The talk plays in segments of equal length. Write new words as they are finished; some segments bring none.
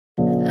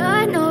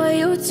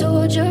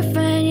told your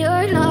friend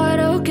you're not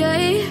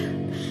okay?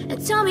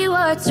 And tell me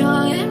what's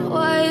wrong and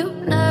why you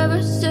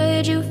never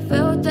said you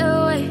felt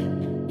that way.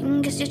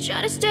 And guess you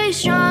try to stay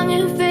strong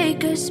and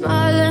fake a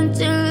smile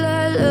until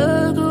I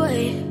look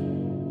away.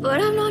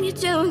 But I've known you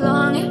too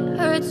long, it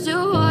hurts to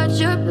watch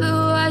your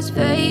blue eyes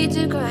fade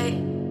to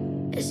gray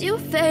as you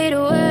fade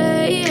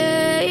away,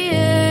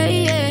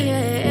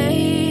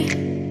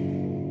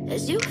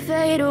 as you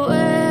fade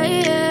away.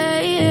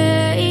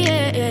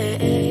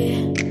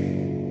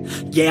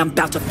 Yeah, I'm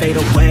about to fade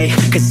away,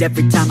 cause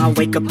every time I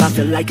wake up I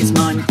feel like it's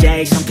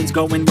Monday. Something's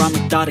going wrong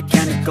with all the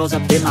chemicals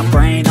up in my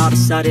brain. All of a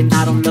sudden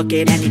I don't look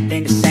at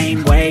anything the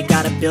same way.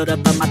 Gotta build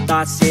up of my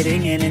thoughts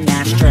sitting in an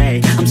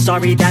ashtray. I'm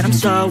sorry that I'm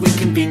so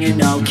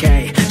inconvenient,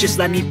 okay? Just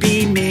let me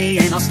be me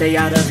and I'll stay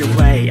out of your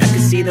way. I can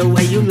see the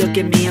way you look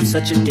at me, I'm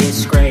such a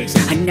disgrace.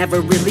 I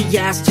never really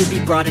asked to be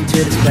brought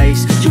into this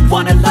place. You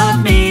wanna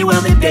love me?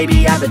 Well then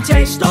baby I have a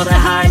taste. All the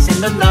highs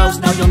and the lows,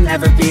 no you'll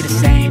never be the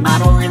same. I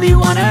don't really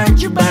wanna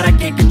hurt you but I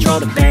can't control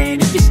the pain.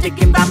 If you're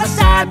sticking by my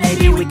side,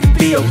 maybe we could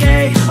be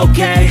okay.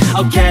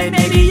 Okay,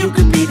 maybe you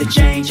could be the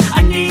change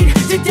I need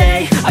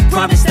today. I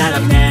promise that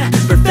I've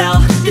never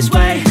felt this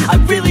way. I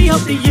really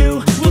hope that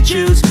you will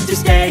choose to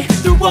stay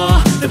through all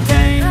the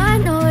pain. I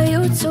know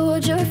you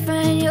told your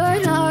friend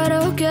you're not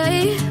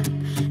okay.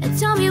 And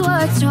tell me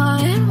what's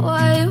wrong and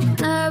why you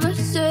never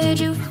said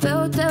you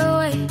felt that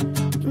way.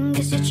 And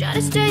guess you try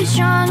to stay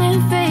strong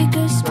and fake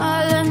a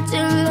smile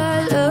until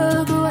I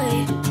look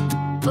away.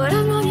 But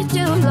I've known you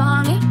too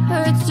long, it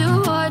hurts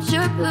to watch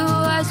your blue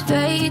eyes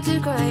fade to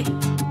gray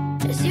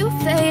as you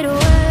fade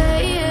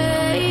away,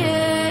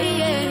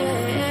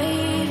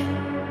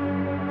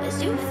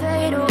 as you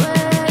fade away,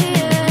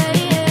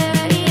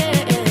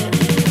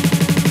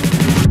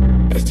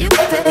 as you fade away, as you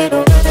fade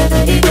away.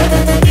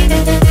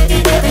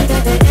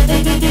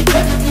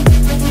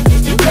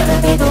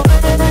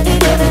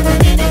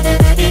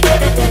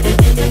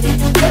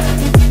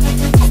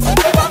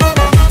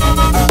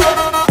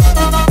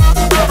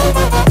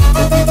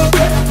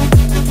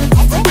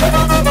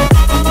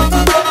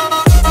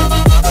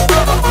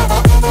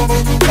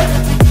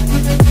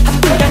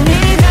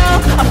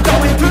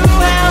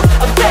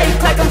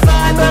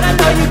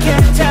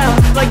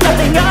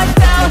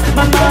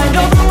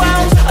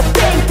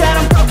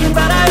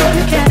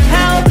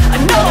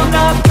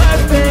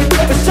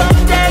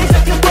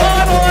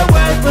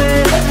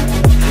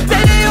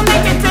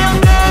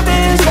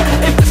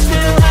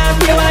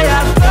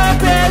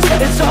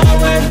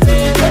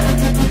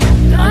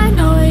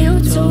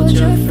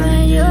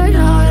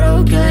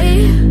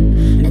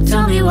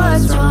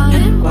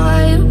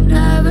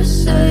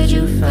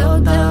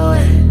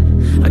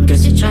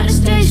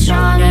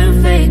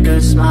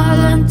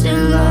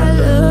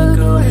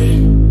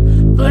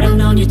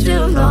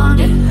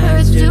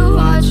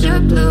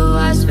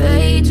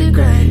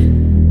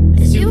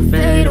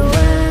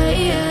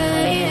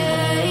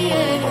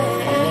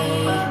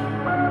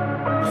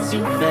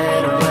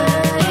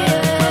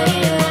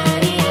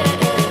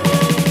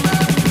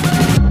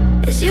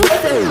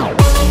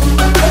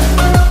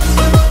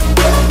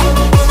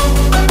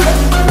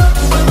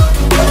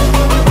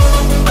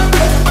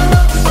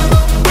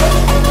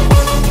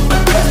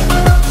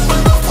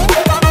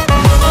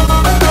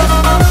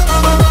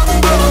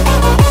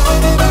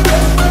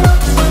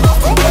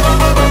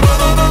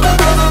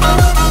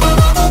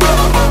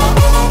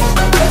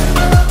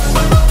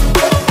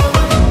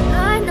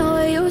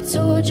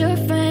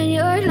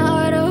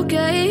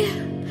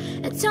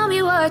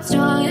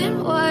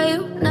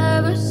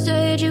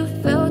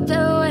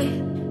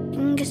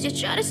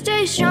 Try to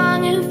stay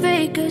strong and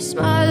fake a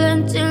smile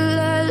until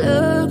I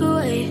look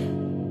away.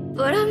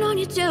 But I've known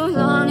you too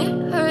long,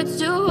 it hurts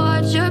to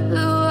watch your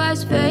blue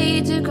eyes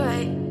fade to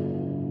gray